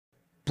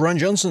Bryan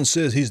Johnson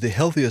says he's the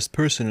healthiest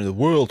person in the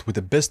world with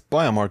the best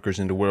biomarkers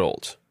in the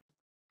world.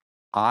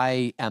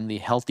 I am the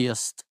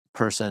healthiest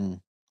person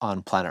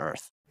on planet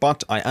Earth.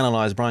 But I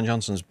analyzed Bryan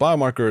Johnson's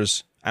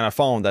biomarkers, and I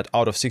found that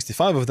out of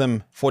 65 of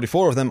them,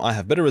 44 of them I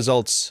have better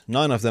results,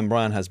 9 of them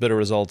Bryan has better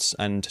results,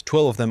 and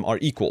 12 of them are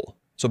equal.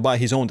 So by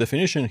his own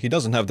definition, he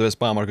doesn't have the best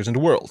biomarkers in the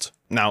world.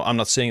 Now, I'm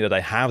not saying that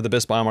I have the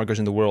best biomarkers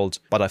in the world,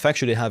 but I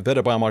factually have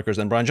better biomarkers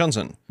than Bryan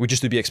Johnson, which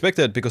is to be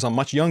expected because I'm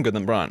much younger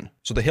than Bryan.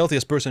 So the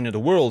healthiest person in the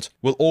world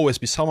will always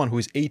be someone who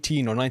is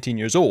 18 or 19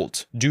 years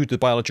old, due to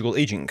biological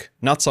aging,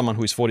 not someone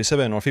who is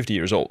 47 or 50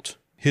 years old.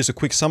 Here's a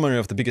quick summary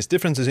of the biggest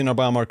differences in our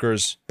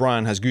biomarkers.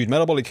 Bryan has good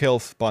metabolic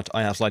health, but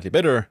I have slightly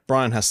better.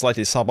 Bryan has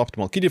slightly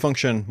suboptimal kidney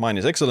function, mine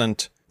is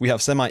excellent. We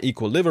have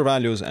semi-equal liver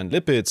values and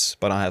lipids,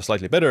 but I have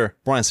slightly better.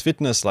 Bryan's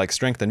fitness, like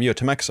strength and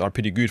VO2 max, are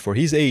pretty good for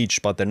his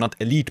age, but they're not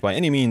elite by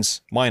any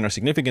means. Mine are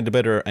significantly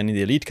better and in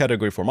the elite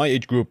category for my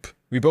age group.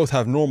 We both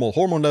have normal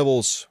hormone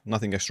levels,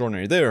 nothing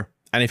extraordinary there.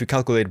 And if you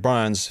calculate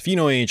Bryan's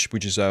pheno age,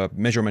 which is a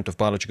measurement of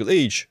biological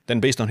age, then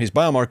based on his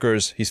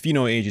biomarkers, his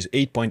pheno age is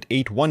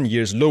 8.81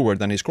 years lower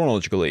than his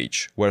chronological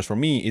age, whereas for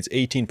me, it's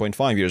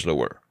 18.5 years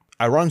lower.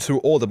 I run through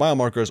all the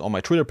biomarkers on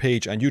my Twitter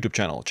page and YouTube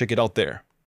channel, check it out there.